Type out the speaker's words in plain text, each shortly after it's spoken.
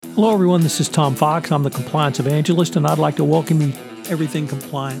Hello, everyone. This is Tom Fox. I'm the Compliance Evangelist, and I'd like to welcome you to Everything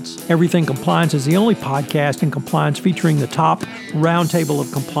Compliance. Everything Compliance is the only podcast in compliance featuring the top roundtable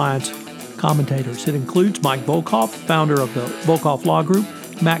of compliance commentators. It includes Mike Volkov, founder of the Volkov Law Group,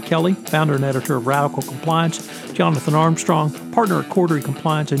 Matt Kelly, founder and editor of Radical Compliance, Jonathan Armstrong, partner at Cordery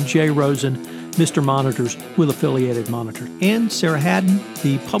Compliance, and Jay Rosen, Mr. Monitors with Affiliated Monitors, and Sarah Haddon,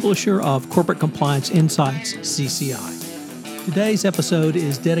 the publisher of Corporate Compliance Insights, CCI. Today's episode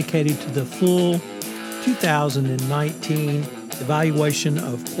is dedicated to the full 2019 evaluation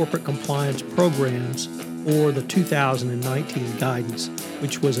of corporate compliance programs, or the 2019 guidance,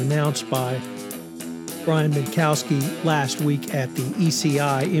 which was announced by Brian Bienkowski last week at the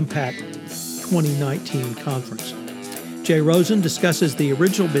ECI Impact 2019 conference. Jay Rosen discusses the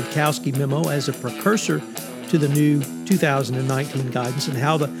original Bienkowski memo as a precursor to the new 2019 guidance and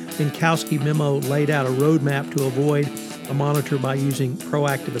how the Bienkowski memo laid out a roadmap to avoid a monitor by using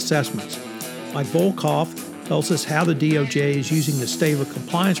proactive assessments. Mike Volkov tells us how the DOJ is using the state of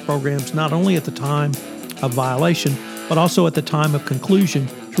compliance programs not only at the time of violation, but also at the time of conclusion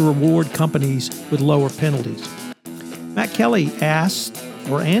to reward companies with lower penalties. Matt Kelly answers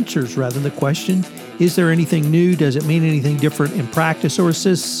the question, is there anything new? Does it mean anything different in practice? Or is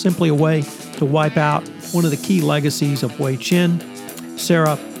this simply a way to wipe out one of the key legacies of Wei Chen?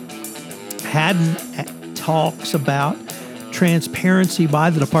 Sarah Haddon talks about transparency by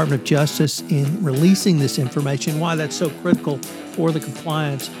the Department of Justice in releasing this information, why that's so critical for the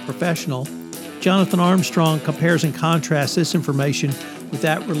compliance professional. Jonathan Armstrong compares and contrasts this information with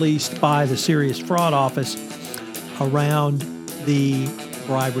that released by the Serious Fraud Office around the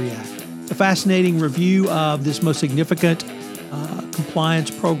Bribery Act. A fascinating review of this most significant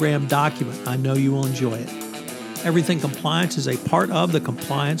compliance program document. I know you will enjoy it. Everything Compliance is a part of the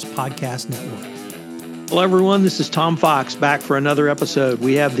Compliance Podcast Network. Hello, everyone. This is Tom Fox back for another episode.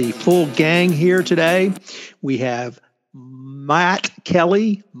 We have the full gang here today. We have Matt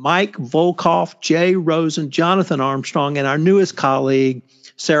Kelly, Mike Volkov, Jay Rosen, Jonathan Armstrong, and our newest colleague,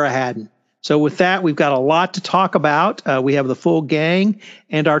 Sarah Haddon. So with that, we've got a lot to talk about. We have the full gang,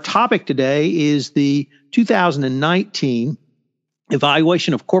 and our topic today is the 2019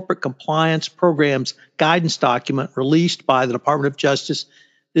 Evaluation of Corporate Compliance Programs guidance document released by the Department of Justice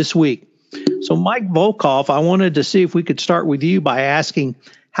this week. So Mike Volkov, I wanted to see if we could start with you by asking,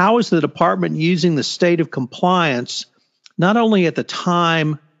 how is the department using the state of compliance, not only at the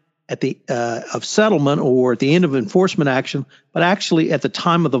time of settlement or at the end of enforcement action, but actually at the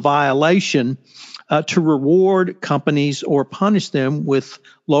time of the violation to reward companies or punish them with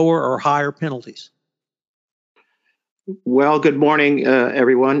lower or higher penalties? Well, good morning,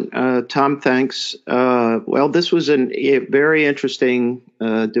 everyone. Tom, thanks. This was a very interesting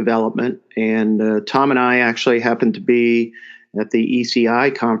development, and Tom and I actually happened to be at the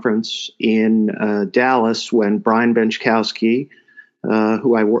ECI conference in Dallas when Brian Bienkowski,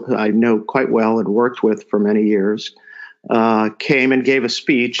 who I know quite well and worked with for many years, came and gave a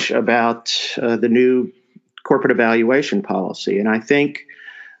speech about the new corporate evaluation policy. And I think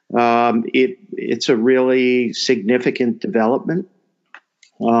it's a really significant development,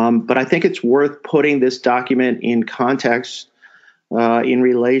 but I think it's worth putting this document in context in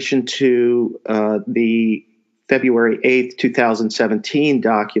relation to the February 8th, 2017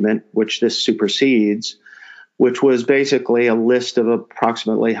 document, which this supersedes, which was basically a list of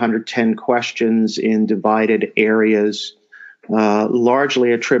approximately 110 questions in divided areas,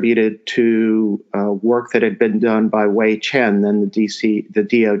 largely attributed to work that had been done by Wei Chen, then the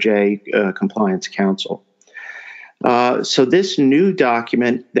DOJ Compliance Counsel. So this new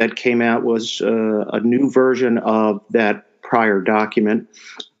document that came out was a new version of that prior document.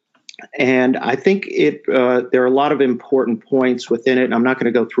 And I think there are a lot of important points within it. And I'm not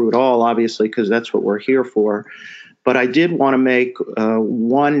going to go through it all, obviously, because that's what we're here for. But I did want to make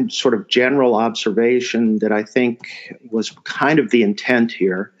one sort of general observation that I think was kind of the intent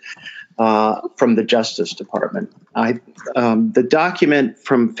here from the Justice Department. The document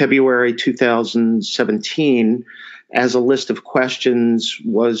from February 2017 as a list of questions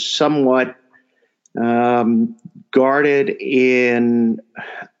was somewhat guarded in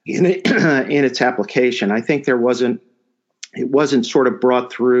its application. I think it wasn't sort of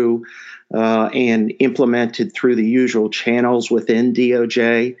brought through and implemented through the usual channels within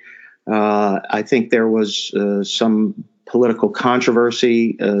DOJ. I think there was some political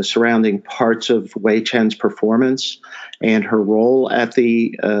controversy surrounding parts of Wei Chen's performance and her role at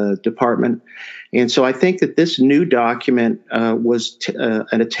the department. And so I think that this new document was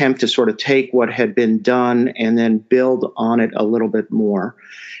an attempt to sort of take what had been done and then build on it a little bit more.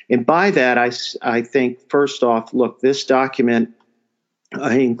 And by that, I think, first off, look, this document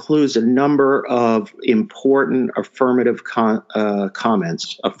includes a number of important affirmative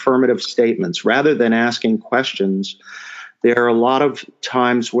comments, affirmative statements. Rather than asking questions, there are a lot of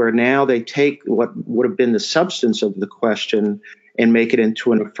times where now they take what would have been the substance of the question and make it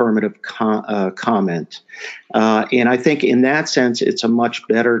into an affirmative comment. And I think in that sense, it's a much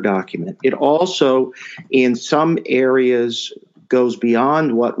better document. It also, in some areas, goes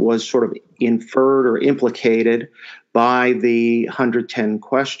beyond what was sort of inferred or implicated by the 110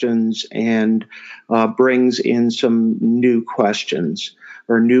 questions and brings in some new questions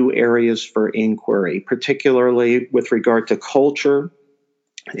or new areas for inquiry, particularly with regard to culture.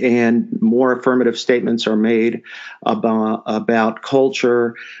 And more affirmative statements are made about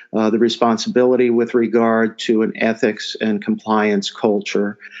culture, the responsibility with regard to an ethics and compliance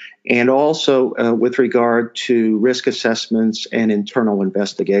culture, and also with regard to risk assessments and internal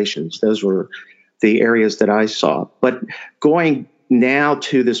investigations. Those were the areas that I saw. But going now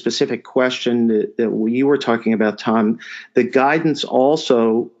to the specific question that you were talking about, Tom, the guidance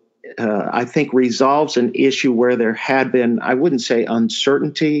also I think resolves an issue where there had been, I wouldn't say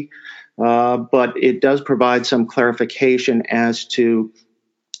uncertainty, but it does provide some clarification as to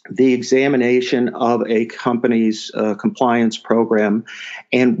the examination of a company's compliance program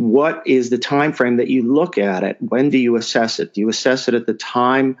and what is the time frame that you look at it. When do you assess it? Do you assess it at the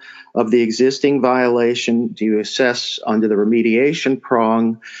time of the existing violation? Do you assess under the remediation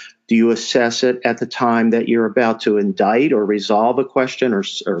prong? Do you assess it at the time that you're about to indict or resolve a question or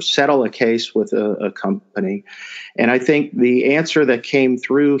settle a case with a company? And I think the answer that came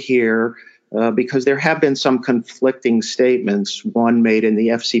through here, because there have been some conflicting statements, one made in the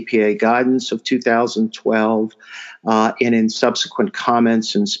FCPA guidance of 2012 and in subsequent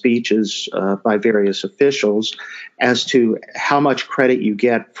comments and speeches by various officials as to how much credit you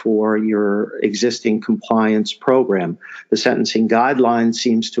get for your existing compliance program. The sentencing guideline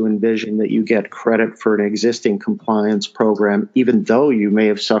seems to envision that you get credit for an existing compliance program, even though you may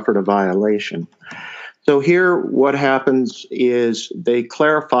have suffered a violation. So here what happens is they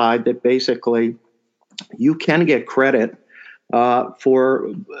clarified that basically you can get credit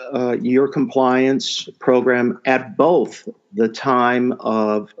for your compliance program at both the time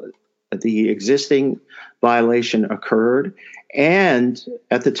of the existing violation occurred and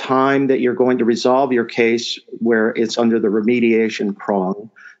at the time that you're going to resolve your case where it's under the remediation prong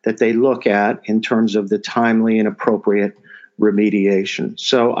that they look at in terms of the timely and appropriate remediation.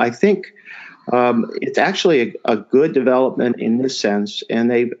 So I think it's actually a good development in this sense.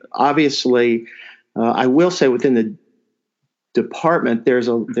 And they've obviously, I will say within the department,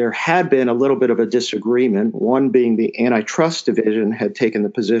 there had been a little bit of a disagreement, one being the antitrust division had taken the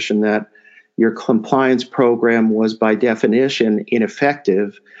position that your compliance program was by definition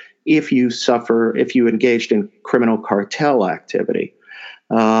ineffective if you engaged in criminal cartel activity.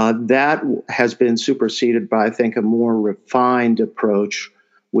 That has been superseded by, I think, a more refined approach,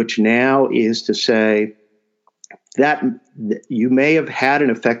 which now is to say that you may have had an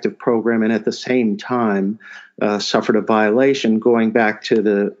effective program and at the same time suffered a violation, going back to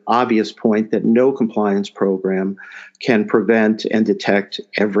the obvious point that no compliance program can prevent and detect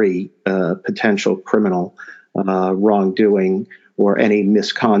every potential criminal wrongdoing or any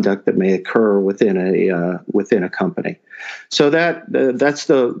misconduct that may occur within a company. So that's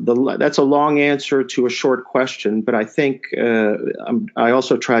a long answer to a short question, but I think I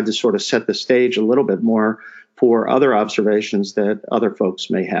also tried to sort of set the stage a little bit more for other observations that other folks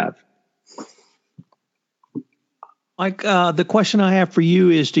may have. Mike, the question I have for you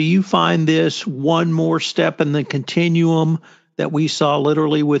is, do you find this one more step in the continuum that we saw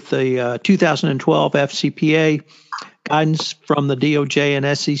literally with the 2012 FCPA guidance from the DOJ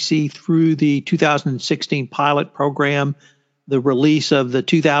and SEC through the 2016 pilot program, the release of the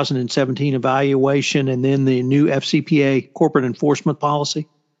 2017 evaluation, and then the new FCPA corporate enforcement policy?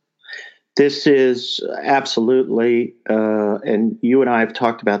 This is absolutely, and you and I have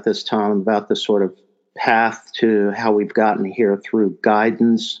talked about this, Tom, about the sort of path to how we've gotten here through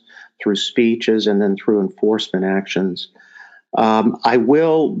guidance, through speeches, and then through enforcement actions. I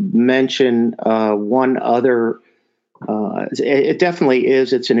will mention one other. It definitely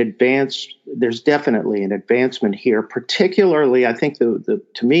is. It's an advance. There's definitely an advancement here. Particularly, I think to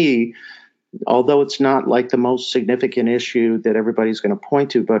me, although it's not like the most significant issue that everybody's going to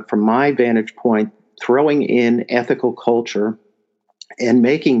point to, but from my vantage point, throwing in ethical culture and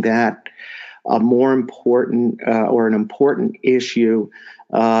making that a more important or an important issue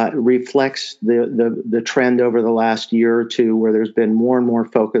reflects the trend over the last year or two, where there's been more and more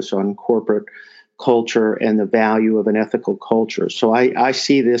focus on corporate culture and the value of an ethical culture. So I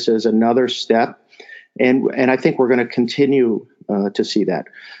see this as another step And I think we're going to continue to see that.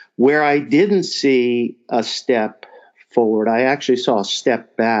 Where I didn't see a step forward, I actually saw a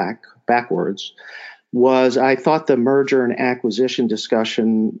step backwards, was I thought the merger and acquisition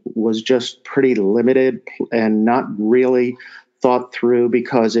discussion was just pretty limited and not really thought through,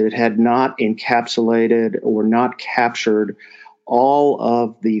 because it had not encapsulated or not captured all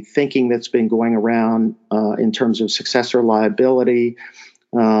of the thinking that's been going around in terms of successor liability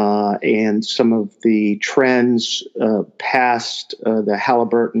and some of the trends past the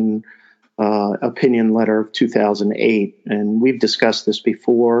Halliburton opinion letter of 2008. And we've discussed this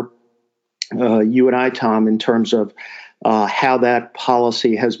before, you and I, Tom, in terms of how that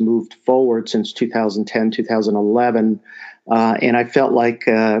policy has moved forward since 2010, 2011. And I felt like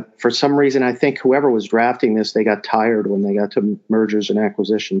for some reason, I think whoever was drafting this, they got tired when they got to mergers and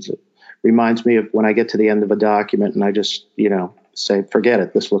acquisitions. It reminds me of when I get to the end of a document and I just, say, forget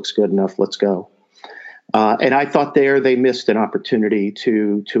it. This looks good enough. Let's go. And I thought they missed an opportunity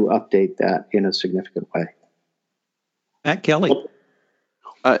to update that in a significant way. Matt Kelly.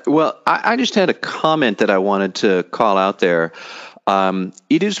 I just had a comment that I wanted to call out there.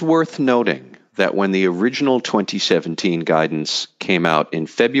 It is worth noting that when the original 2017 guidance came out in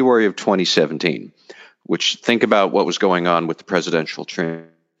February of 2017, which, think about what was going on with the presidential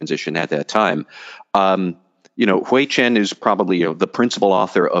transition at that time, Hui Chen is probably the principal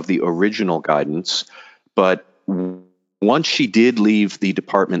author of the original guidance, but once she did leave the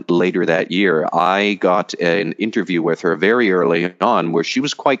department later that year, I got an interview with her very early on where she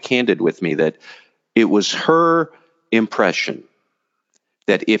was quite candid with me that it was her impression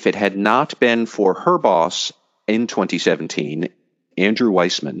that if it had not been for her boss in 2017, Andrew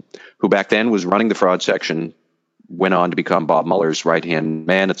Weissman, who back then was running the fraud section, went on to become Bob Mueller's right-hand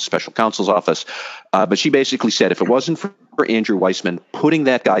man at the special counsel's office. But she basically said if it wasn't for Andrew Weissman putting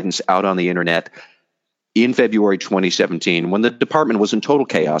that guidance out on the internet in February 2017, when the department was in total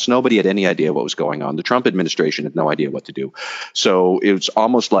chaos, nobody had any idea what was going on. The Trump administration had no idea what to do. So it was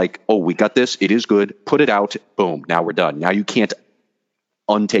almost like, oh, we got this. It is good. Put it out. Boom. Now we're done. Now you can't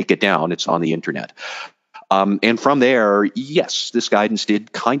untake it down. It's on the internet. And from there, yes, this guidance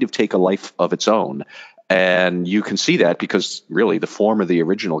did kind of take a life of its own. And you can see that because really the form of the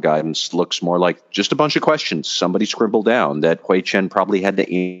original guidance looks more like just a bunch of questions somebody scribbled down that Hui Chen probably had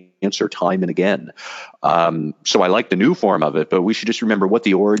to answer time and again. So I like the new form of it, but we should just remember what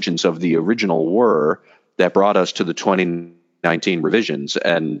the origins of the original were that brought us to the 2019 revisions.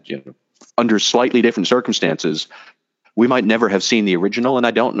 And under slightly different circumstances, we might never have seen the original, and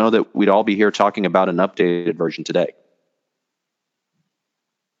I don't know that we'd all be here talking about an updated version today.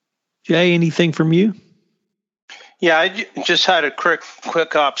 Jay, anything from you? Yeah, I just had a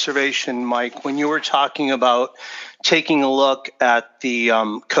quick observation, Mike. When you were talking about taking a look at the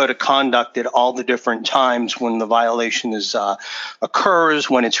code of conduct at all the different times when the violation occurs,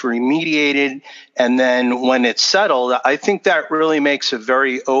 when it's remediated, and then when it's settled, I think that really makes a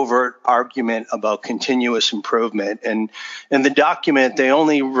very overt argument about continuous improvement. And in the document, they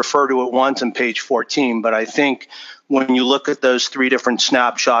only refer to it once on page 14, but I think when you look at those three different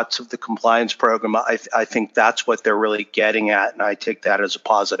snapshots of the compliance program, I think that's what they're really getting at, and I take that as a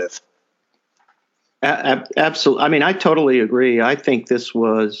positive. Absolutely. I mean, I totally agree. I think this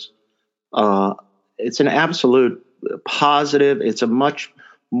was, it's an absolute positive. It's a much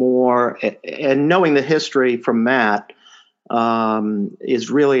more, and knowing the history from Matt is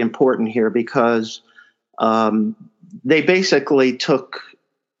really important here because they basically took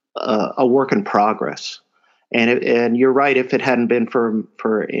a work in progress. And you're right, if it hadn't been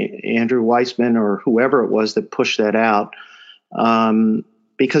for Andrew Weissman or whoever it was that pushed that out,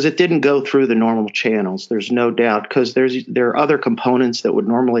 because it didn't go through the normal channels, there's no doubt, because there are other components that would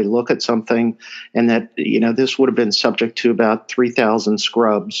normally look at something, and that this would have been subject to about 3,000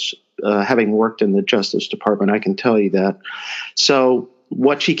 scrubs. Having worked in the Justice Department, I can tell you that. So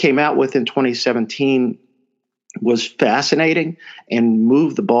what she came out with in 2017 was fascinating and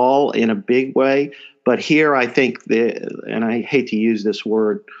moved the ball in a big way. But here I think, and I hate to use this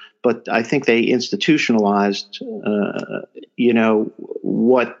word, but I think they institutionalized,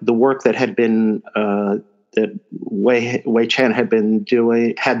 what the work that had been, that Hui Chen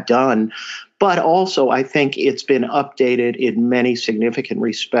had done. But also I think it's been updated in many significant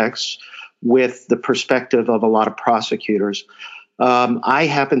respects with the perspective of a lot of prosecutors. I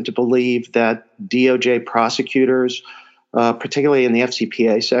happen to believe that DOJ prosecutors, particularly in the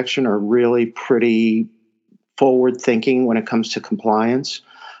FCPA section, are really pretty forward-thinking when it comes to compliance.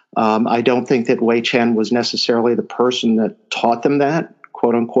 I don't think that Hui Chen was necessarily the person that taught them that,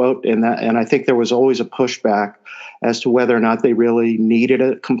 quote unquote, and I think there was always a pushback as to whether or not they really needed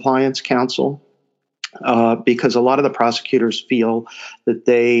a compliance counsel. because a lot of the prosecutors feel that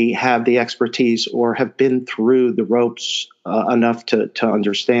they have the expertise or have been through the ropes enough to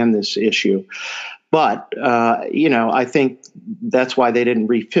understand this issue. But, I think that's why they didn't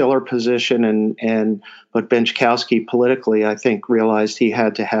refill her position. But Benczkowski politically, I think, realized he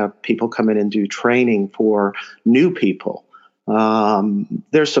had to have people come in and do training for new people.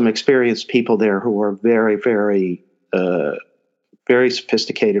 There's some experienced people there who are very, very, very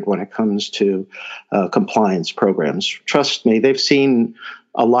sophisticated when it comes to compliance programs. Trust me, they've seen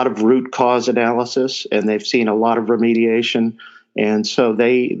a lot of root cause analysis and they've seen a lot of remediation. And so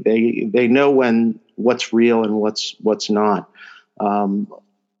they know what's real and what's not.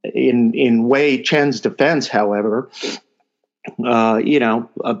 In Wei Chen's defense, however,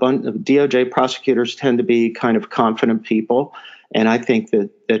 a bunch of DOJ prosecutors tend to be kind of confident people, and I think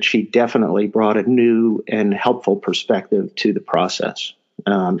that she definitely brought a new and helpful perspective to the process.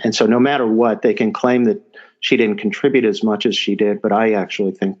 And so, no matter what, they can claim that she didn't contribute as much as she did, but I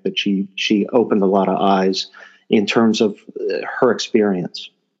actually think that she opened a lot of eyes in terms of her experience.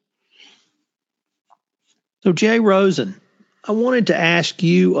 So, Jay Rosen, I wanted to ask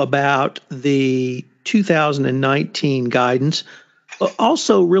you about the 2019 guidance,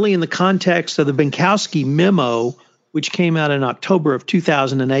 also really in the context of the Benczkowski memo, which came out in October of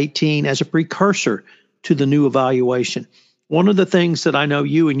 2018 as a precursor to the new evaluation. One of the things that I know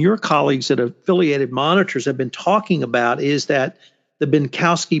you and your colleagues at Affiliated Monitors have been talking about is that the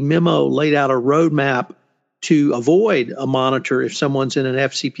Benczkowski memo laid out a roadmap to avoid a monitor if someone's in an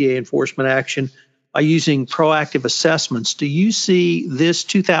FCPA enforcement action by using proactive assessments. Do you see this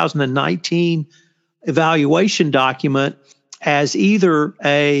 2019 evaluation document as either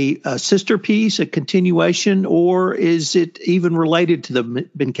a sister piece, a continuation, or is it even related to the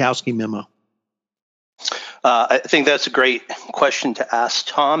Benczkowski memo? I think that's a great question to ask,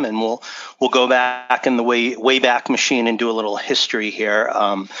 Tom, and we'll go back in the Wayback Machine and do a little history here.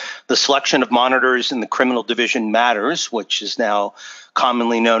 The selection of monitors in the Criminal Division Matters, which is now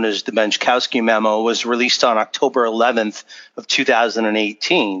commonly known as the Benczkowski memo, was released on October 11th of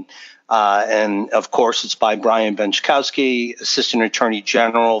 2018. And of course, it's by Brian Benczkowski, Assistant Attorney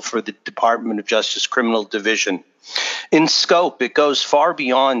General for the Department of Justice Criminal Division. In scope, it goes far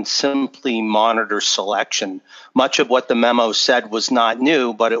beyond simply monitor selection. Much of what the memo said was not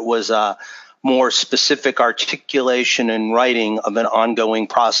new, but it was a more specific articulation and writing of an ongoing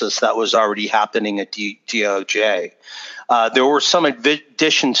process that was already happening at DOJ. There were some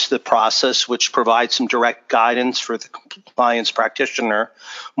additions to the process which provide some direct guidance for the compliance practitioner.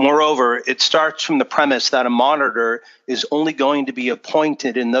 Moreover, it starts from the premise that a monitor is only going to be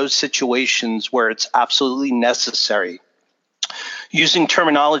appointed in those situations where it's absolutely necessary. Using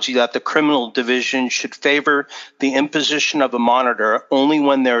terminology that the criminal division should favor the imposition of a monitor only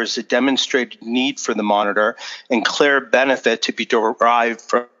when there is a demonstrated need for the monitor and clear benefit to be derived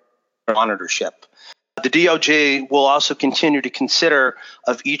from monitorship. The DOJ will also continue to consider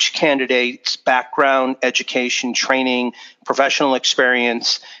of each candidate's background, education, training, professional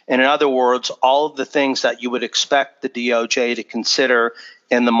experience, and in other words, all of the things that you would expect the DOJ to consider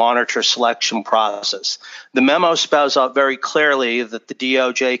in the monitor selection process. The memo spells out very clearly that the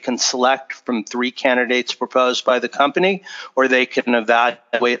DOJ can select from 3 candidates proposed by the company, or they can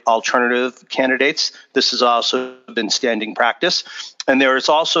evaluate alternative candidates. This has also been standing practice. And there is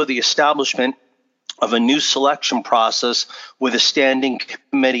also the establishment of a new selection process with a standing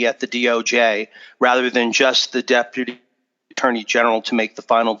committee at the DOJ, rather than just the Deputy Attorney General to make the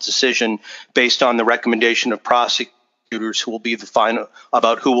final decision based on the recommendation of prosecutors who will be the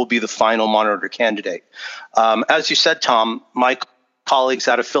final monitor candidate. As you said, Tom, my colleagues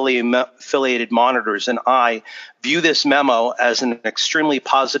at Affiliated Monitors and I view this memo as an extremely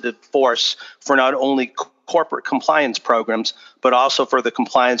positive force for not only corporate compliance programs, but also for the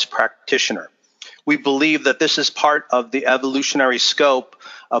compliance practitioner. We believe that this is part of the evolutionary scope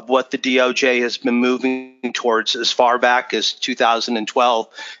of what the DOJ has been moving towards as far back as 2012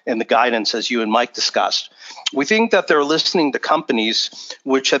 in the guidance, as you and Mike discussed. We think that they're listening to companies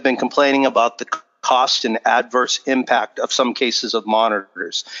which have been complaining about the cost and adverse impact of some cases of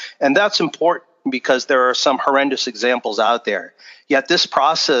monitors. And that's important because there are some horrendous examples out there. Yet this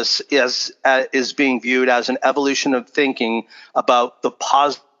process is being viewed as an evolution of thinking about the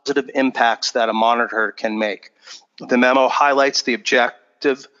positive impacts that a monitor can make. The memo highlights the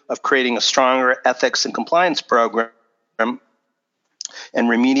objective of creating a stronger ethics and compliance program and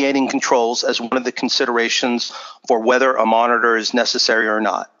remediating controls as one of the considerations for whether a monitor is necessary or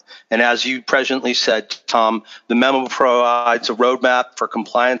not. And as you presently said, Tom, the memo provides a roadmap for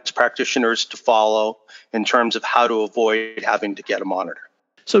compliance practitioners to follow in terms of how to avoid having to get a monitor.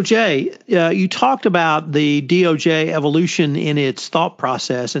 So, Jay, you talked about the DOJ evolution in its thought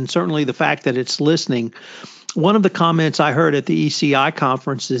process and certainly the fact that it's listening. One of the comments I heard at the ECI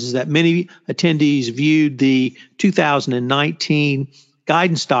conference is that many attendees viewed the 2019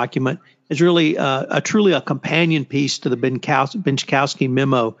 guidance document as really truly a companion piece to the Benczkowski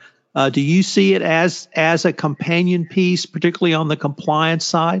memo. Do you see it as a companion piece, particularly on the compliance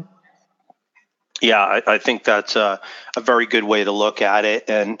side? Yeah, I think that's a very good way to look at it.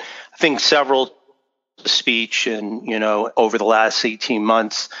 And I think several speech and, over the last 18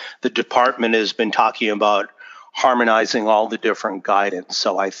 months, the department has been talking about harmonizing all the different guidance.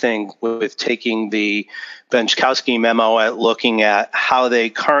 So I think with taking the Benczkowski memo at looking at how they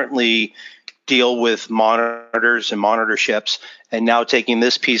currently deal with monitors and monitorships, and now taking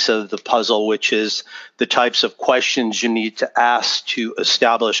this piece of the puzzle, which is the types of questions you need to ask to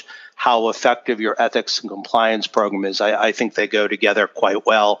establish how effective your ethics and compliance program is. I think they go together quite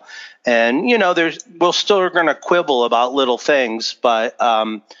well. And, we're still going to quibble about little things, but,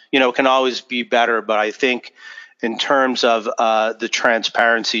 it can always be better. But I think in terms of the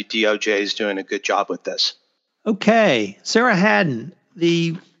transparency, DOJ is doing a good job with this. Okay. Sarah Haddon,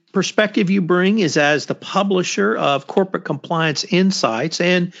 the perspective you bring is as the publisher of Corporate Compliance Insights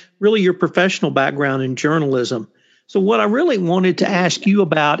and really your professional background in journalism. So what I really wanted to ask you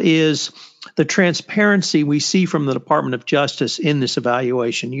about is the transparency we see from the Department of Justice in this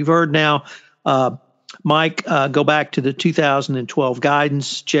evaluation. You've heard now Mike go back to the 2012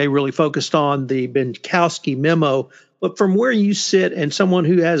 guidance. Jay really focused on the Benczkowski memo. But from where you sit and someone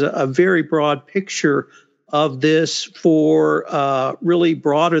who has a very broad picture of this for really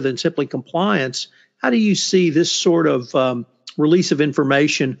broader than simply compliance, how do you see this sort of release of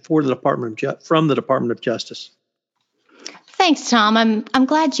information for the from the Department of Justice? Thanks, Tom. I'm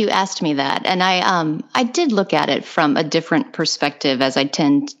glad you asked me that, and I did look at it from a different perspective, as I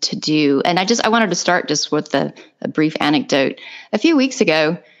tend to do. And I wanted to start just with a brief anecdote. A few weeks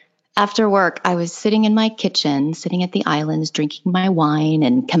ago, after work, I was sitting in my kitchen, sitting at the islands, drinking my wine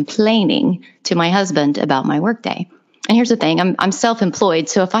and complaining to my husband about my workday. And here's the thing: I'm self-employed,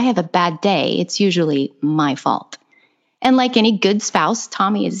 so if I have a bad day, it's usually my fault. And like any good spouse,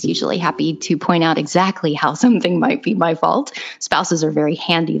 Tommy is usually happy to point out exactly how something might be my fault. Spouses are very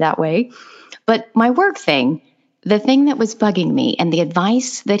handy that way. But my work thing, the thing that was bugging me and the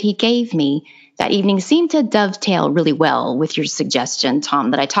advice that he gave me that evening seemed to dovetail really well with your suggestion, Tom,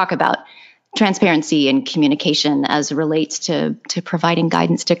 that I talk about transparency and communication as it relates to providing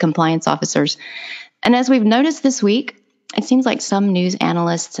guidance to compliance officers. And as we've noticed this week, it seems like some news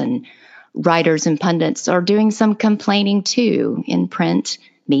analysts and writers and pundits are doing some complaining too in print,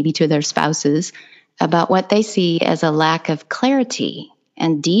 maybe to their spouses, about what they see as a lack of clarity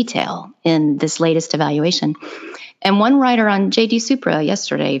and detail in this latest evaluation. And one writer on JD Supra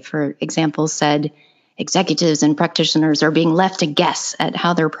yesterday, for example, said executives and practitioners are being left to guess at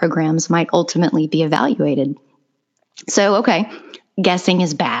how their programs might ultimately be evaluated. So, okay, guessing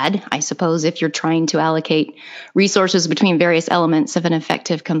is bad, I suppose, if you're trying to allocate resources between various elements of an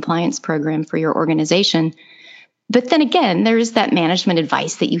effective compliance program for your organization. But then again, there is that management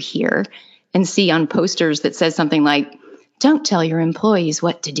advice that you hear and see on posters that says something like, don't tell your employees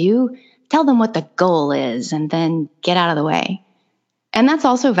what to do, tell them what the goal is, and then get out of the way. And that's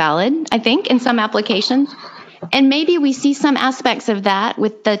also valid, I think, in some applications. And maybe we see some aspects of that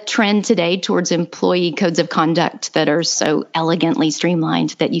with the trend today towards employee codes of conduct that are so elegantly streamlined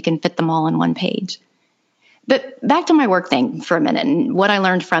that you can fit them all on one page. But back to my work thing for a minute and what I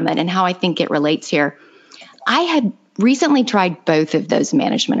learned from it and how I think it relates here. I had recently tried both of those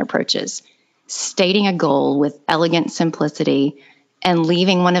management approaches, stating a goal with elegant simplicity and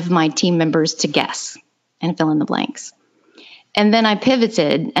leaving one of my team members to guess and fill in the blanks. And then I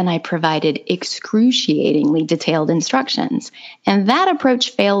pivoted and I provided excruciatingly detailed instructions. And that approach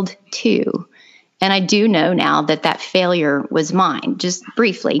failed too. And I do know now that that failure was mine. Just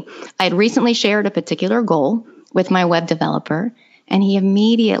briefly, I had recently shared a particular goal with my web developer, and he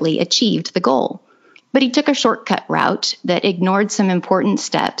immediately achieved the goal. But he took a shortcut route that ignored some important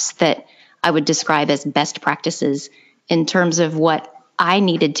steps that I would describe as best practices in terms of what I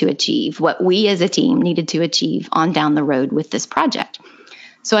needed to achieve, what we as a team needed to achieve on down the road with this project.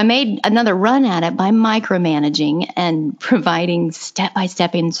 So I made another run at it by micromanaging and providing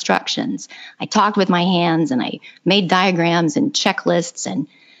step-by-step instructions. I talked with my hands and I made diagrams and checklists and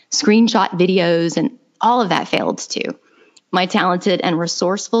screenshot videos, and all of that failed too. My talented and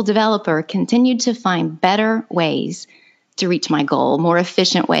resourceful developer continued to find better ways to reach my goal, more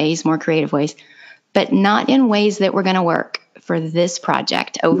efficient ways, more creative ways, but not in ways that were going to work for this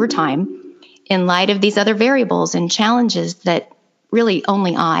project over time in light of these other variables and challenges that really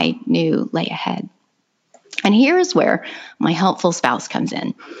only I knew lay ahead. And here's where my helpful spouse comes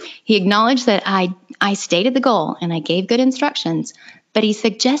in. He acknowledged that I stated the goal and I gave good instructions, but he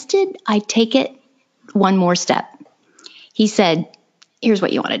suggested I take it one more step. He said, here's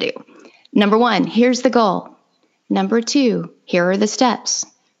what you want to do. Number 1, here's the goal. Number 2, here are the steps.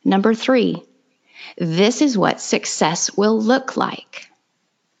 Number 3, this is what success will look like.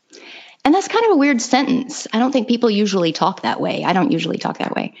 And that's kind of a weird sentence. I don't think people usually talk that way. I don't usually talk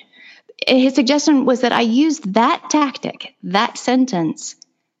that way. His suggestion was that I use that tactic, that sentence,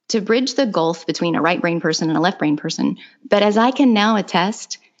 to bridge the gulf between a right brain person and a left brain person. But as I can now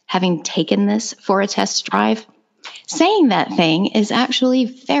attest, having taken this for a test drive, saying that thing is actually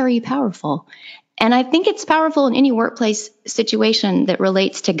very powerful. And I think it's powerful in any workplace situation that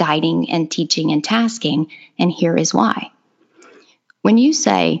relates to guiding and teaching and tasking. And here is why. When you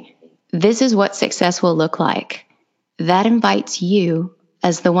say, this is what success will look like, that invites you,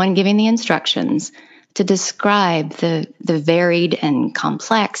 as the one giving the instructions, to describe the varied and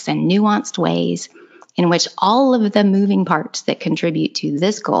complex and nuanced ways in which all of the moving parts that contribute to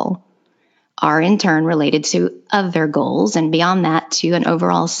this goal are in turn related to other goals, and beyond that to an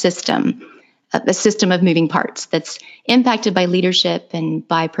overall system, a system of moving parts that's impacted by leadership and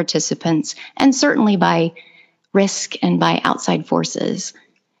by participants, and certainly by risk and by outside forces.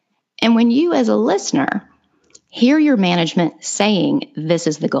 And when you as a listener hear your management saying, this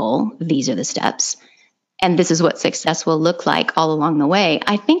is the goal, these are the steps, and this is what success will look like all along the way,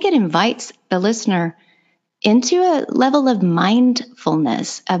 I think it invites the listener into a level of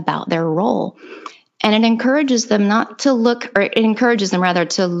mindfulness about their role. And it encourages them to look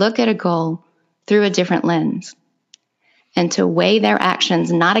at a goal through a different lens and to weigh their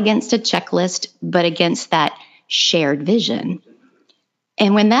actions not against a checklist, but against that shared vision.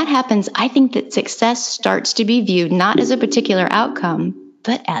 And when that happens, I think that success starts to be viewed not as a particular outcome,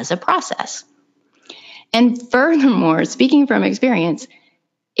 but as a process. And furthermore, speaking from experience,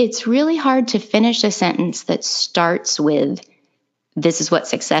 it's really hard to finish a sentence that starts with, this is what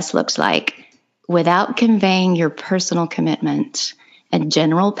success looks like, without conveying your personal commitment and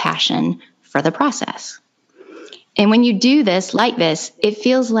general passion for the process. And when you do this like this, it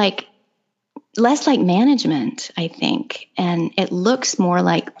feels like less like management, I think, and it looks more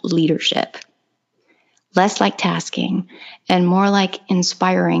like leadership, less like tasking, and more like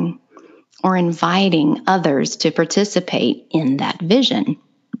inspiring or inviting others to participate in that vision.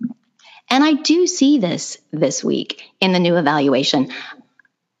 And I do see this week in the new evaluation.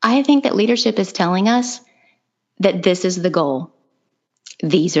 I think that leadership is telling us that this is the goal.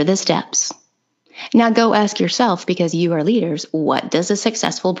 These are the steps. Now go ask yourself, because you are leaders, what does a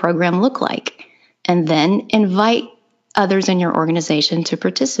successful program look like? And then invite others in your organization to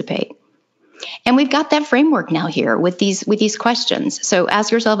participate. And we've got that framework now here with these questions. So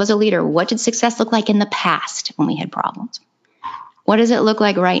ask yourself as a leader, what did success look like in the past when we had problems? What does it look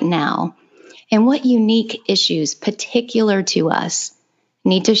like right now? And what unique issues particular to us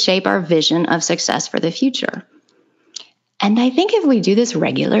need to shape our vision of success for the future? And I think if we do this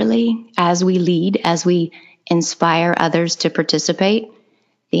regularly, as we lead, as we inspire others to participate,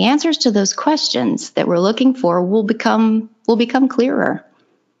 the answers to those questions that we're looking for will become clearer.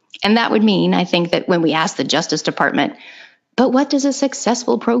 And that would mean, I think, that when we ask the Justice Department, but what does a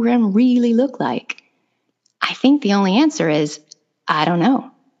successful program really look like? I think the only answer is, I don't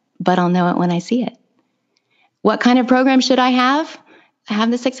know, but I'll know it when I see it. What kind of program should I have? I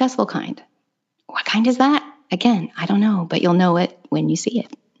have the successful kind. What kind is that? Again, I don't know, but you'll know it when you see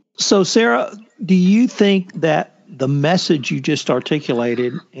it. So, Sarah, do you think that the message you just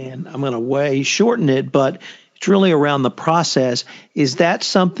articulated, and I'm going to shorten it, but it's really around the process, is that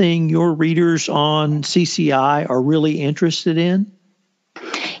something your readers on CCI are really interested in?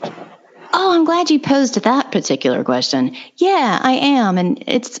 Oh, I'm glad you posed that particular question. Yeah, I am. And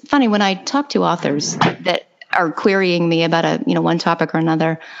it's funny, when I talk to authors that are querying me about one topic or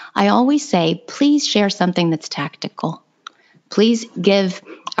another, I always say, please share something that's tactical. Please give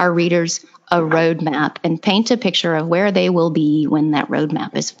our readers a roadmap and paint a picture of where they will be when that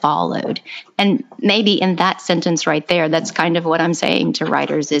roadmap is followed. And maybe in that sentence right there, that's kind of what I'm saying to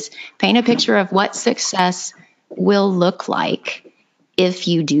writers, is paint a picture of what success will look like if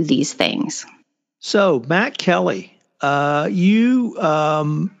you do these things. So, Matt Kelly, you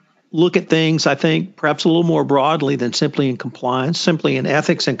look at things, I think, perhaps a little more broadly than simply in compliance, simply in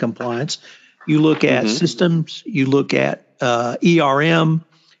ethics and compliance. You look at systems, you look at ERM,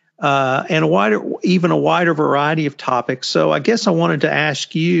 and even a wider variety of topics. So I guess I wanted to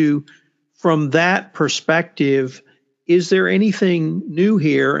ask you, from that perspective, is there anything new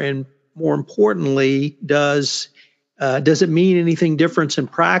here? And more importantly, does Does it mean anything different in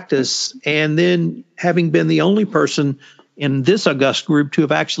practice? And then, having been the only person in this august group to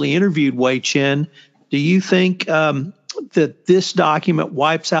have actually interviewed Wei Chen, do you think that this document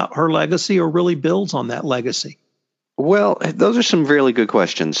wipes out her legacy or really builds on that legacy? Well, those are some really good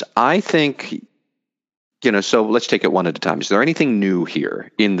questions. I think, so let's take it one at a time. Is there anything new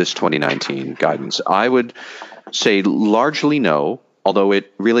here in this 2019 guidance? I would say largely no, although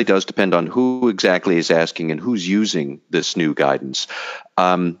it really does depend on who exactly is asking and who's using this new guidance.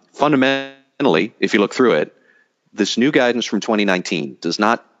 Fundamentally, if you look through it, this new guidance from 2019 does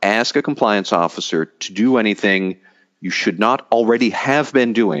not ask a compliance officer to do anything you should not already have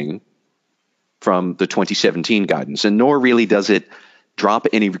been doing from the 2017 guidance, and nor really does it drop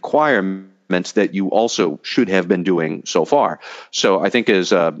any requirements that you also should have been doing so far. So I think,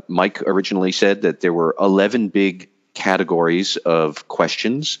 as Mike originally said, that there were 11 big categories of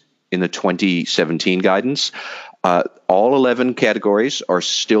questions in the 2017 guidance. All 11 categories are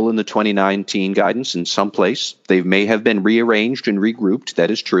still in the 2019 guidance in some place. They may have been rearranged and regrouped,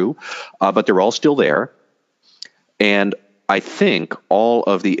 that is true, but they're all still there. And I think all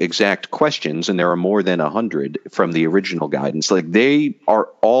of the exact questions, and there are more than 100 from the original guidance, they are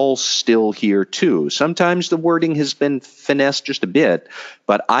all still here too. Sometimes the wording has been finessed just a bit,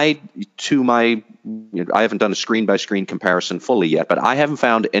 but I haven't done a screen-by-screen comparison fully yet, but I haven't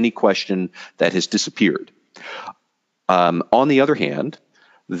found any question that has disappeared. On the other hand,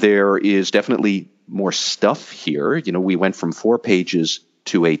 there is definitely more stuff here. We went from 4 pages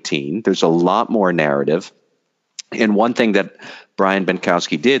to 18. There's a lot more narrative. And one thing that Brian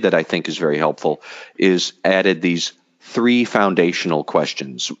Benkowski did that I think is very helpful is added these 3 foundational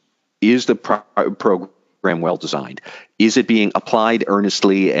questions. Is the program well designed? Is it being applied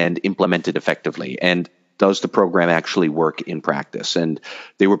earnestly and implemented effectively? And does the program actually work in practice? And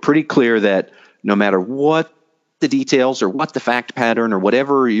they were pretty clear that no matter what the details or what the fact pattern or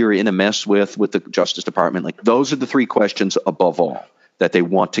whatever you're in a mess with the Justice Department, those are the 3 questions above all that they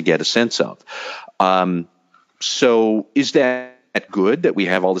want to get a sense of. So is that good that we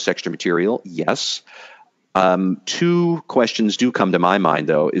have all this extra material? Yes. 2 questions do come to my mind,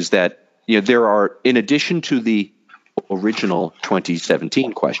 though, is that there are, in addition to the original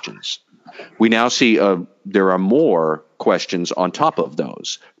 2017 questions, we now see there are more questions on top of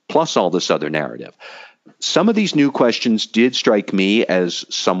those, plus all this other narrative. Some of these new questions did strike me as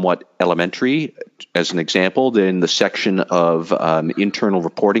somewhat elementary. As an example, in the section of internal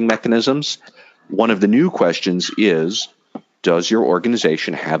reporting mechanisms, one of the new questions is, does your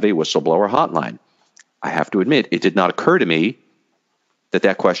organization have a whistleblower hotline? I have to admit, it did not occur to me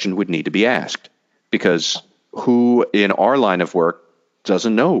that question would need to be asked, because who in our line of work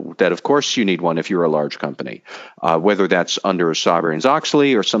doesn't know that, of course, you need one if you're a large company, whether that's under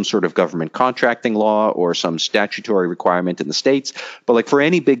Sarbanes-Oxley or some sort of government contracting law or some statutory requirement in the States. But for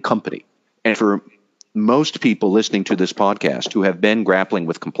any big company, and for most people listening to this podcast who have been grappling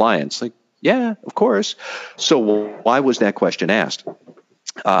with compliance, yeah, of course. So why was that question asked?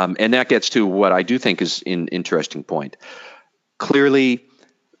 And that gets to what I do think is an interesting point. Clearly,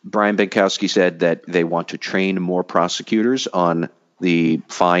 Brian Benkowski said that they want to train more prosecutors on the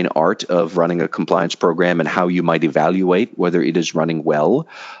fine art of running a compliance program and how you might evaluate whether it is running well.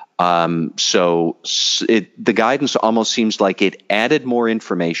 So the guidance almost seems like it added more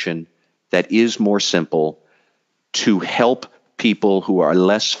information that is more simple to help people who are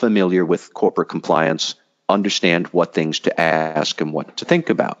less familiar with corporate compliance understand what things to ask and what to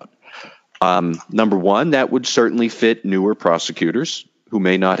think about. Number one, that would certainly fit newer prosecutors who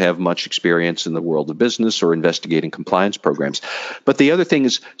may not have much experience in the world of business or investigating compliance programs. But the other thing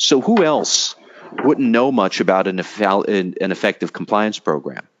is, so who else wouldn't know much about an effective compliance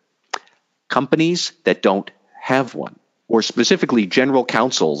program? Companies that don't have one, or specifically general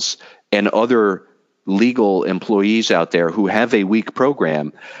counsels and other legal employees out there who have a weak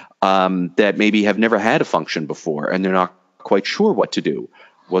program that maybe have never had a function before and they're not quite sure what to do.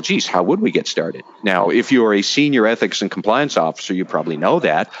 Well, geez, how would we get started? Now, if you're a senior ethics and compliance officer, you probably know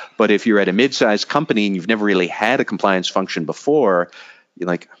that. But if you're at a mid-sized company and you've never really had a compliance function before, you're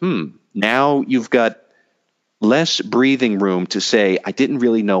like, now you've got less breathing room to say, I didn't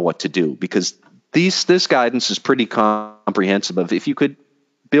really know what to do, because this guidance is pretty comprehensive of if you could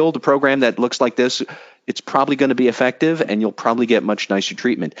build a program that looks like this, it's probably going to be effective and you'll probably get much nicer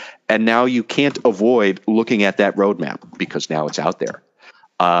treatment. And now you can't avoid looking at that roadmap because now it's out there.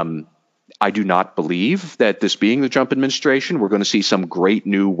 I do not believe that this being the Trump administration, we're going to see some great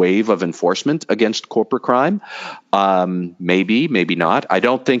new wave of enforcement against corporate crime. Maybe, maybe not. I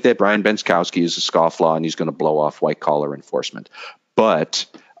don't think that Brian Benkowski is a scofflaw and he's going to blow off white collar enforcement. But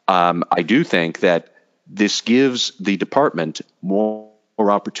I do think that this gives the department more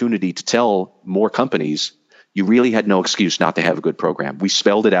opportunity to tell more companies, you really had no excuse not to have a good program. We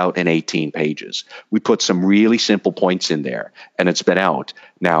spelled it out in 18 pages. We put some really simple points in there, and it's been out.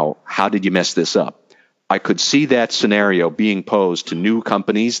 Now, how did you mess this up? I could see that scenario being posed to new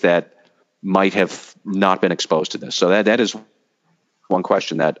companies that might have not been exposed to this. So that is one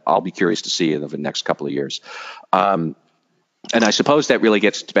question that I'll be curious to see in the next couple of years. And I suppose that really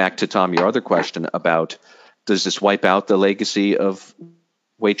gets back to, Tom, your other question about, does this wipe out the legacy of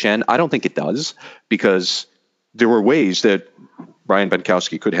Wei Chen? I don't think it does, because there were ways that Brian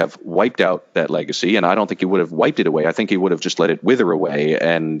Benkowski could have wiped out that legacy, and I don't think he would have wiped it away. I think he would have just let it wither away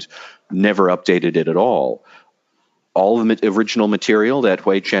and never updated it at all. All the original material that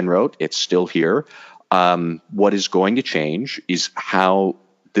Wei Chen wrote, it's still here. What is going to change is how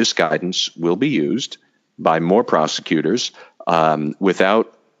this guidance will be used by more prosecutors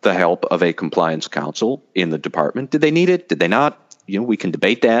without the help of a compliance counsel in the department. Did they need it? Did they not? We can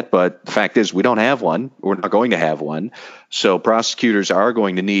debate that, but the fact is we don't have one. We're not going to have one. So prosecutors are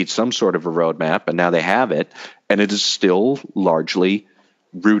going to need some sort of a roadmap, and now they have it, and it is still largely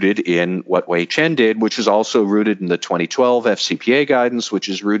rooted in what Wei Chen did, which is also rooted in the 2012 FCPA guidance, which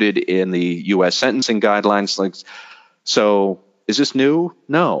is rooted in the U.S. sentencing guidelines. So is this new?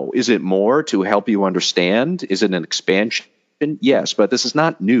 No. Is it more to help you understand? Is it an expansion? Yes, but this is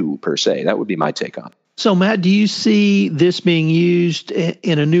not new per se. That would be my take on it. So, Matt, do you see this being used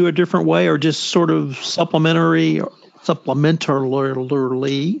in a new or different way, or just sort of supplementarily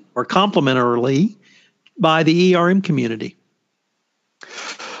or complementarily by the ERM community?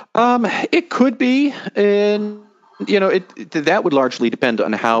 It could be, and that would largely depend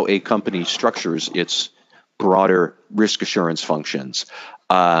on how a company structures its broader risk assurance functions.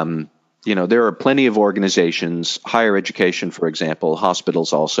 There are plenty of organizations, higher education, for example,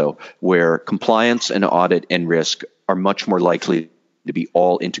 hospitals also, where compliance and audit and risk are much more likely to be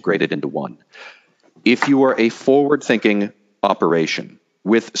all integrated into one. If you are a forward-thinking operation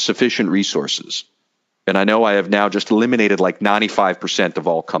with sufficient resources, and I know I have now just eliminated like 95% of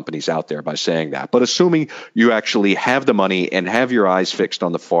all companies out there by saying that, but assuming you actually have the money and have your eyes fixed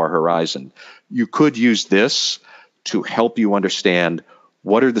on the far horizon, you could use this to help you understand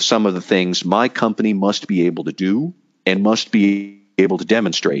what are some of the things my company must be able to do and must be able to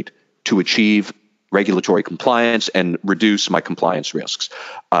demonstrate to achieve regulatory compliance and reduce my compliance risks.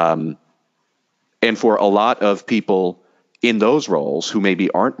 And for a lot of people in those roles who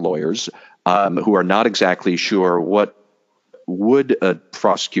maybe aren't lawyers, who are not exactly sure what would a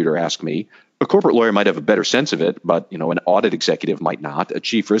prosecutor ask me, a corporate lawyer might have a better sense of it, but an audit executive might not, a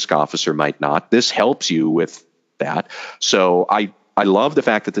chief risk officer might not. This helps you with that. So I love the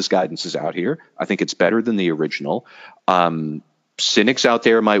fact that this guidance is out here. I think it's better than the original. Cynics out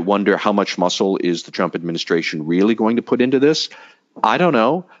there might wonder how much muscle is the Trump administration really going to put into this. I don't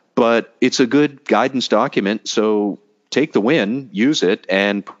know, but it's a good guidance document. So take the win, use it,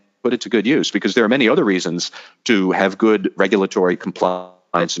 and put it to good use, because there are many other reasons to have good regulatory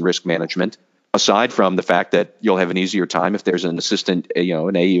compliance and risk management, aside from the fact that you'll have an easier time if there's an assistant, an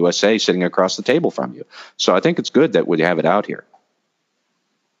AUSA sitting across the table from you. So I think it's good that we have it out here.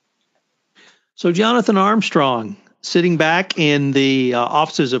 So Jonathan Armstrong, sitting back in the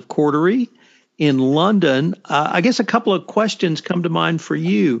offices of Cordery in London, I guess a couple of questions come to mind for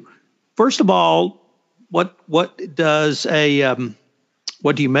you. First of all, what do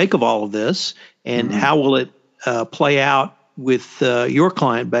you make of all of this, and how will it play out with your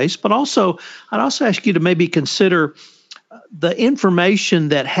client base? But also, I'd also ask you to maybe consider the information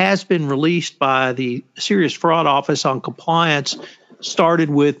that has been released by the Serious Fraud Office on compliance. Started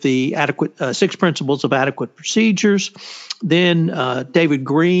with the 6 principles of adequate procedures. Then David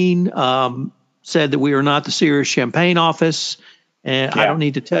Green said that we are not the Serious Champagne Office, and I don't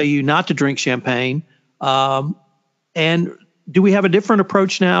need to tell you not to drink champagne. And do we have a different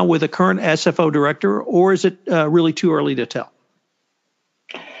approach now with a current SFO director, or is it really too early to tell?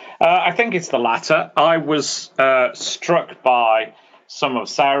 I think it's the latter. I was struck by some of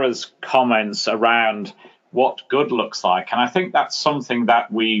Sarah's comments around what good looks like. And I think that's something that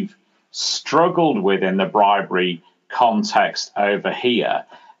we've struggled with in the bribery context over here.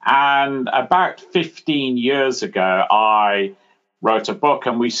 And about 15 years ago, I wrote a book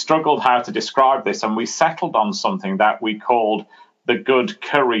and we struggled how to describe this. And we settled on something that we called the good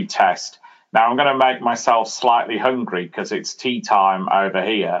curry test. Now, I'm going to make myself slightly hungry because it's tea time over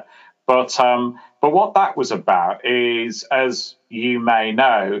here. But what that was about is, as you may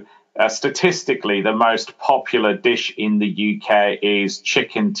know, statistically, the most popular dish in the UK is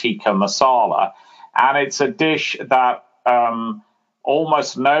chicken tikka masala. And it's a dish that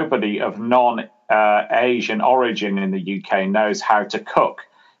almost nobody of non Asian origin in the UK knows how to cook.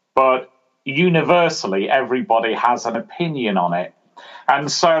 But universally, everybody has an opinion on it.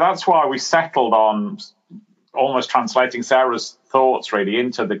 And so that's why we settled on almost translating Sarah's thoughts really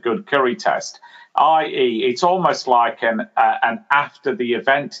into the good curry test, i.e., it's almost like an after the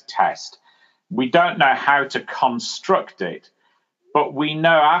event test. We don't know how to construct it, but we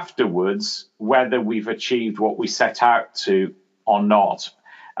know afterwards whether we've achieved what we set out to or not.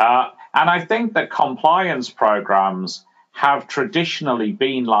 And I think that compliance programs have traditionally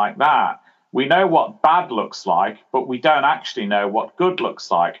been like that. We know what bad looks like, but we don't actually know what good looks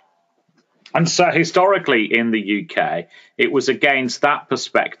like. And so historically in the UK, it was against that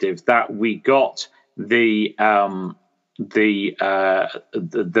perspective that we got the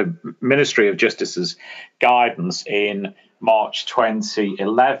Ministry of Justice's guidance in March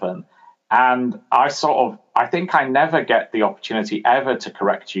 2011. And I think I never get the opportunity ever to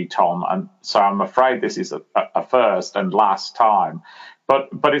correct you, Tom. And so I'm afraid this is a first and last time.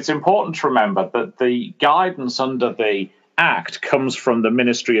 But it's important to remember that the guidance under the Act comes from the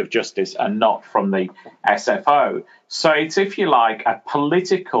Ministry of Justice and not from the SFO. So it's, if you like, a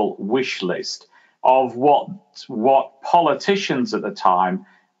political wish list of what politicians at the time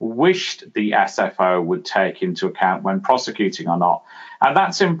wished the SFO would take into account when prosecuting or not. And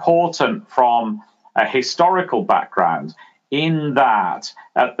that's important from a historical background, in that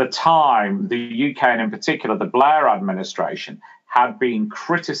at the time, the UK, and in particular the Blair administration, had been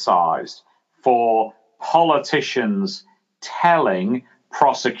criticised for politicians telling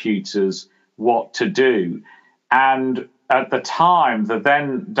prosecutors what to do. And at the time, the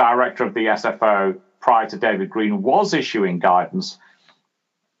then director of the SFO, prior to David Green, was issuing guidance,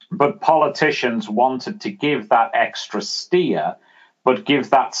 but politicians wanted to give that extra steer, but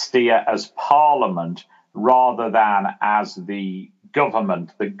give that steer as Parliament rather than as the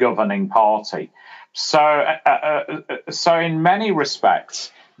government, the governing party. So in many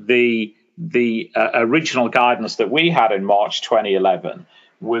respects, the original guidance that we had in March 2011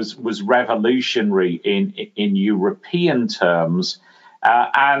 was revolutionary in European terms,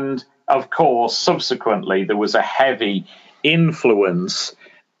 and of course subsequently there was a heavy influence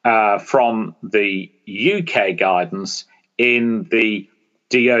from the UK guidance in the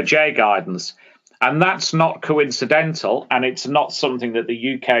DOJ guidance. And that's not coincidental, and it's not something that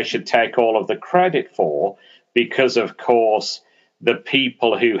the UK should take all of the credit for, because, of course, the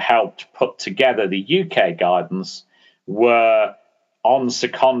people who helped put together the UK guidance were on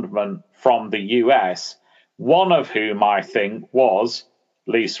secondment from the US, one of whom I think was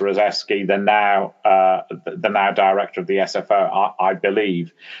Lisa Rozewski, the now director of the SFO, I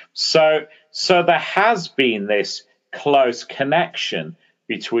believe. So there has been this close connection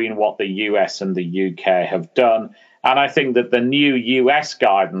between what the US and the UK have done. And I think that the new US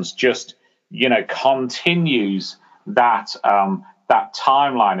guidance just, continues that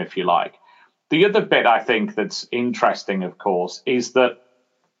timeline, if you like. The other bit I think that's interesting, of course, is that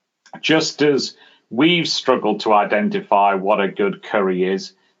just as we've struggled to identify what a good curry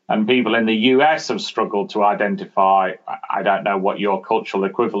is, and people in the US have struggled to identify, I don't know what your cultural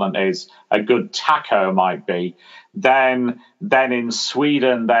equivalent is, a good taco might be, then in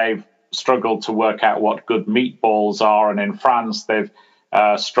Sweden they've struggled to work out what good meatballs are, and in France they've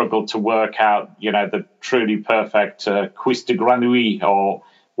struggled to work out, the truly perfect cuisse de grenouille or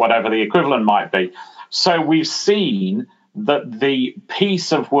whatever the equivalent might be. So we've seen that the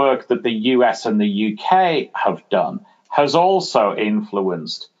piece of work that the US and the UK have done has also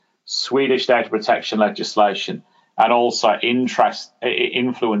influenced Swedish data protection legislation, and also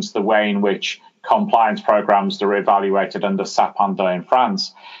influenced the way in which compliance programs are evaluated under Sapin II in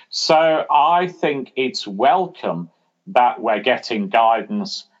France. So I think it's welcome that we're getting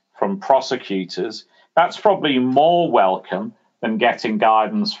guidance from prosecutors. That's probably more welcome than getting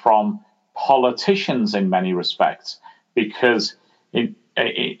guidance from politicians in many respects, because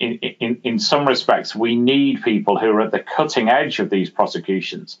in some respects, we need people who are at the cutting edge of these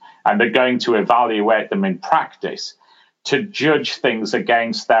prosecutions and are going to evaluate them in practice to judge things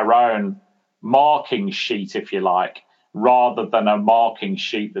against their own marking sheet, if you like, rather than a marking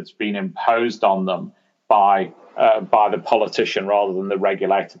sheet that's been imposed on them by the politician rather than the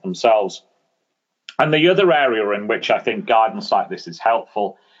regulator themselves. And the other area in which I think guidance like this is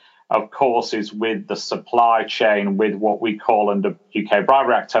helpful, of course, is with the supply chain, with what we call under UK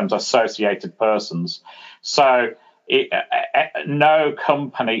Bribery Act terms associated persons. So no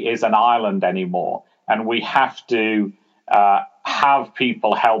company is an island anymore, and we have to have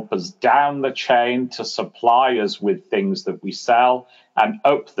people help us down the chain to supply us with things that we sell, and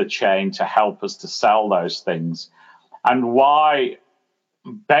up the chain to help us to sell those things. And why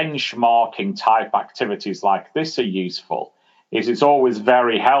benchmarking type activities like this are useful is it's always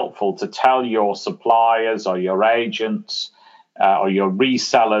very helpful to tell your suppliers or your agents or your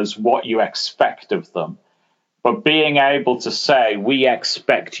resellers what you expect of them. But being able to say, we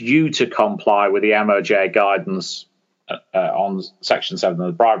expect you to comply with the MOJ guidance on Section 7 of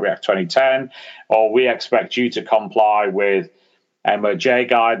the Bribery Act 2010, or we expect you to comply with MOJ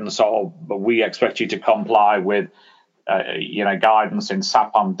guidance, or we expect you to comply with guidance in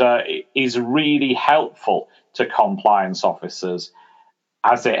SAPAM is really helpful to compliance officers,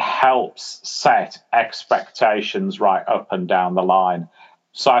 as it helps set expectations right up and down the line.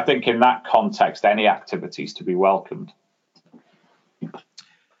 So I think in that context, any activity is to be welcomed.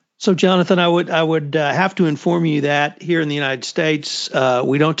 So, Jonathan, I would have to inform you that here in the United States,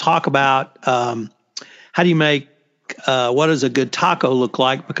 we don't talk about how do you make what does a good taco look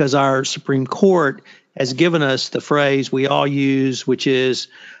like, because our Supreme Court has given us the phrase we all use, which is,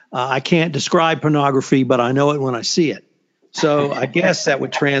 I can't describe pornography, but I know it when I see it. So I guess that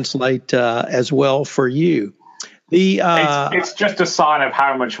would translate as well for you. It's just a sign of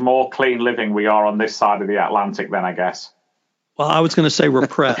how much more clean living we are on this side of the Atlantic then, I guess. Well, I was going to say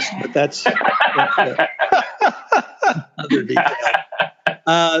repressed, but that's another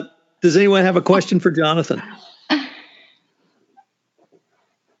detail. Does anyone have a question for Jonathan?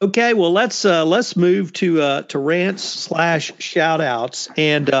 Okay, well, let's move to rants / shout outs,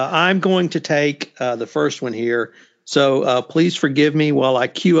 and I'm going to take the first one here. So please forgive me while I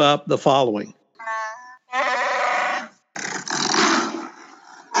queue up the following.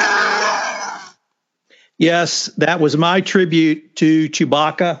 Yes, that was my tribute to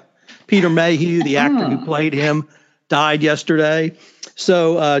Chewbacca. Peter Mayhew, the actor who played him, died yesterday.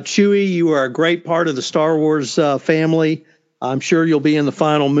 So, Chewie, you are a great part of the Star Wars family. I'm sure you'll be in the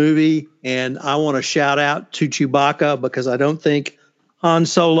final movie. And I want to shout out to Chewbacca because I don't think Han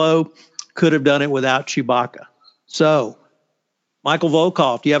Solo could have done it without Chewbacca. So, Michael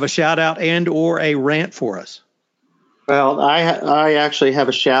Volkov, do you have a shout out and or a rant for us? Well, I actually have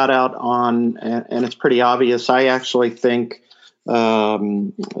a shout out on, and it's pretty obvious. I actually think DOJ's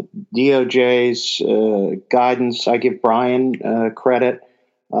guidance, I give Brian credit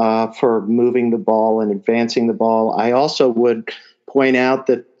for moving the ball and advancing the ball. I also would point out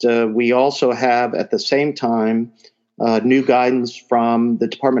that we also have at the same time new guidance from the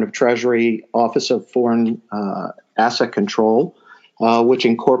Department of Treasury Office of Foreign Asset Control, which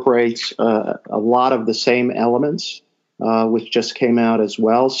incorporates a lot of the same elements. Which just came out as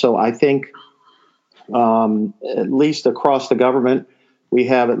well. So I think at least across the government, we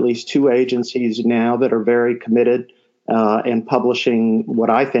have at least two agencies now that are very committed and publishing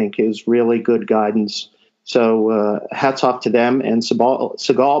what I think is really good guidance. So hats off to them. And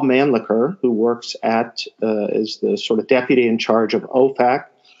Sigal Manlikar, who works is the sort of deputy in charge of OFAC,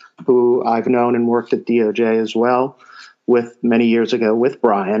 who I've known and worked at DOJ as well with many years ago with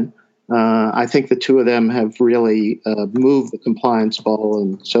Brian. I think the two of them have really moved the compliance ball,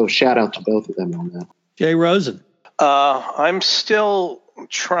 and so shout out to both of them on that. Jay Rosen. I'm still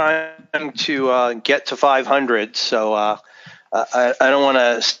trying to get to 500, so I don't want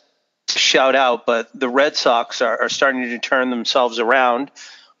to shout out, but the Red Sox are starting to turn themselves around.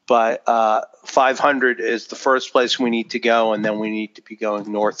 But 500 is the first place we need to go, and then we need to be going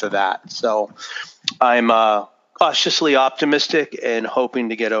north of that. So I'm cautiously optimistic and hoping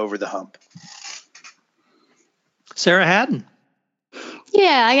to get over the hump. Sarah Haddon.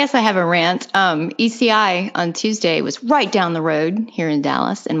 Yeah, I guess I have a rant. ECI on Tuesday was right down the road here in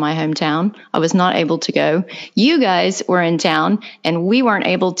Dallas, in my hometown. I was not able to go. You guys were in town, and we weren't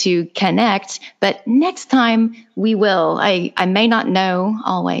able to connect, but next time we will. I may not know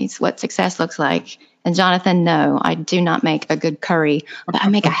always what success looks like. And Jonathan, no, I do not make a good curry, but I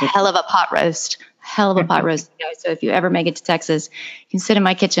make a hell of a pot roast. Hell of a pot roast, guys. So if you ever make it to Texas, you can sit in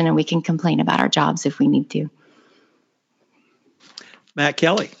my kitchen and we can complain about our jobs if we need to. Matt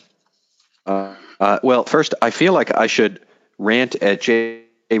Kelly. Well, first, I feel like I should rant at Jay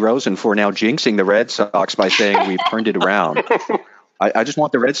Rosen for now jinxing the Red Sox by saying we've turned it around. I just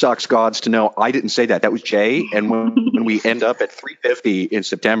want the Red Sox gods to know I didn't say that. That was Jay. And when we end up at 350 in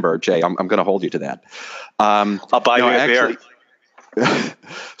September, Jay, I'm going to hold you to that. I'll buy you a beer.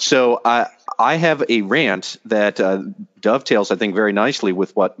 So I have a rant that dovetails, I think, very nicely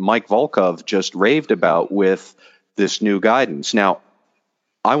with what Mike Volkov just raved about with this new guidance. Now,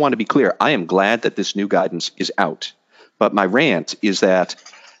 I want to be clear. I am glad that this new guidance is out. But my rant is that,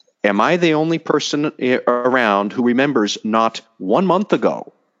 am I the only person around who remembers not 1 month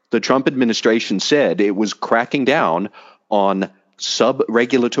ago the Trump administration said it was cracking down on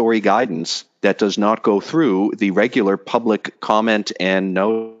sub-regulatory guidance that does not go through the regular public comment and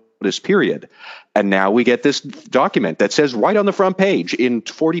notice period. And now we get this document that says right on the front page in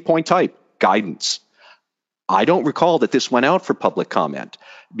 40-point type, guidance. I don't recall that this went out for public comment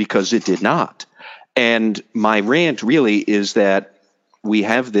because it did not. And my rant really is that we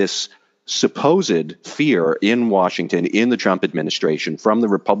have this supposed fear in Washington, in the Trump administration, from the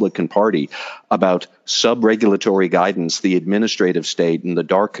Republican Party about sub-regulatory guidance, the administrative state and the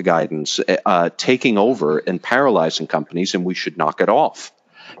dark guidance taking over and paralyzing companies, and we should knock it off.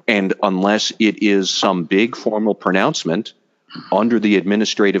 And unless it is some big formal pronouncement under the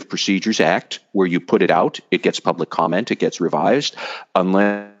Administrative Procedures Act, where you put it out, it gets public comment, it gets revised.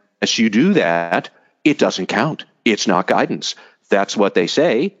 Unless you do that, it doesn't count. It's not guidance. That's what they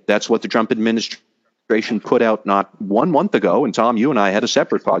say. That's what the Trump administration put out not 1 month ago. And Tom, you and I had a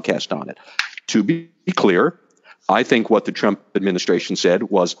separate podcast on it. To be clear, I think what the Trump administration said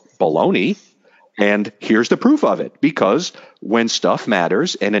was baloney. And here's the proof of it. Because when stuff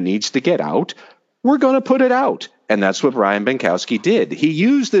matters and it needs to get out, we're going to put it out. And that's what Brian Benkowski did. He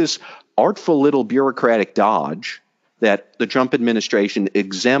used this artful little bureaucratic dodge that the Trump administration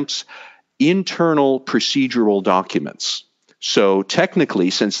exempts internal procedural documents. So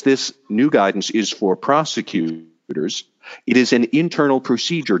technically, since this new guidance is for prosecutors, it is an internal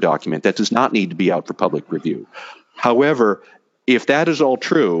procedure document that does not need to be out for public review. However, if that is all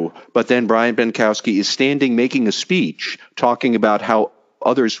true, but then Brian Benkowski is standing making a speech talking about how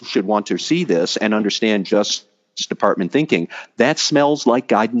others should want to see this and understand Justice Department thinking, that smells like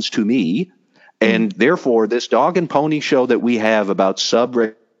guidance to me. And therefore, this dog and pony show that we have about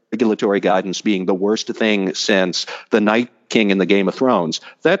sub-regulatory guidance being the worst thing since the Night King in the Game of Thrones,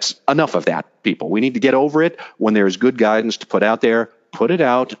 that's enough of that, people. We need to get over it. When there's good guidance to put out there, put it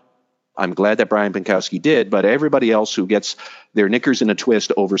out. I'm glad that Brian Benkowski did, but everybody else who gets their knickers in a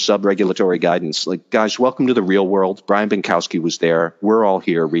twist over sub-regulatory guidance, like, guys, welcome to the real world. Brian Benkowski was there. We're all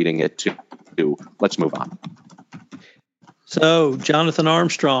here reading it too. Let's move on. So, Jonathan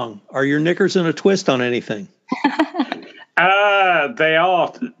Armstrong, are your knickers in a twist on anything? They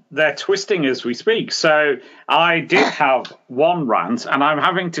are. They're twisting as we speak. So I did have one rant, and I'm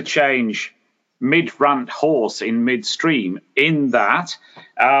having to change mid-rant horse in midstream in that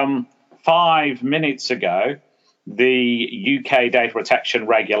 5 minutes ago, the UK data protection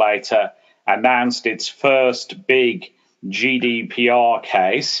regulator announced its first big GDPR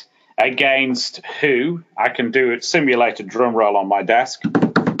case against who? I can do it, simulate a drum roll on my desk.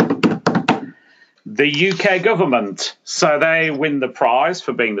 The UK government. So they win the prize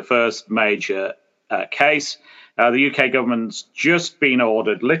for being the first major case. The UK government's just been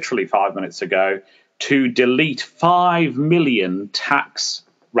ordered, literally 5 minutes ago, to delete 5 million tax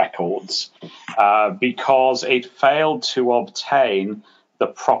records because it failed to obtain the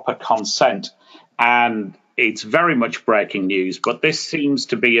proper consent. And it's very much breaking news, but this seems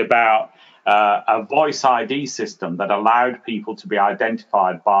to be about a voice ID system that allowed people to be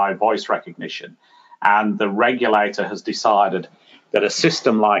identified by voice recognition. And the regulator has decided that a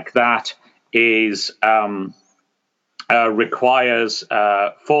system like that is requires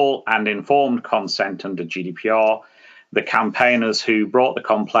full and informed consent under GDPR. The campaigners who brought the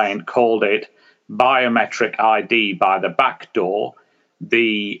complaint called it biometric ID by the back door.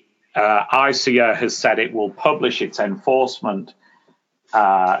 The ICO has said it will publish its enforcement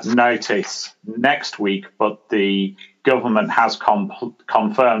notice next week, but the government has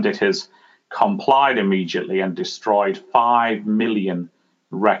confirmed it has complied immediately and destroyed 5 million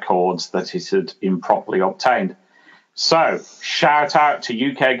records that it had improperly obtained. So, shout out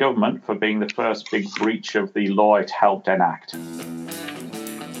to UK government for being the first big breach of the law it helped enact.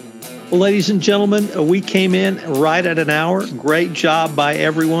 Well, ladies and gentlemen, we came in right at an hour. Great job by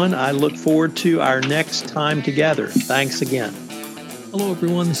everyone. I look forward to our next time together. Thanks again. Hello,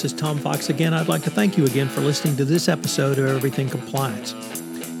 everyone. This is Tom Fox again. I'd like to thank you again for listening to this episode of Everything Compliance.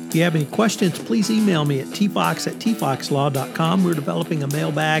 If you have any questions, please email me at tfox@tfoxlaw.com. We're developing a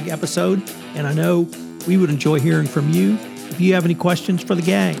mailbag episode, and I know we would enjoy hearing from you if you have any questions for the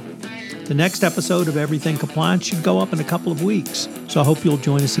gang. The next episode of Everything Compliance should go up in a couple of weeks, so I hope you'll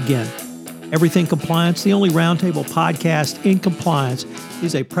join us again. Everything Compliance, the only roundtable podcast in compliance,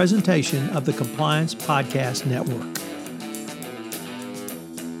 is a presentation of the Compliance Podcast Network.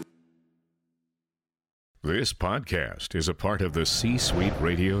 This podcast is a part of the C-Suite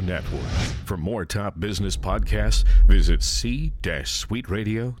Radio Network. For more top business podcasts, visit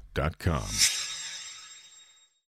c-suiteradio.com.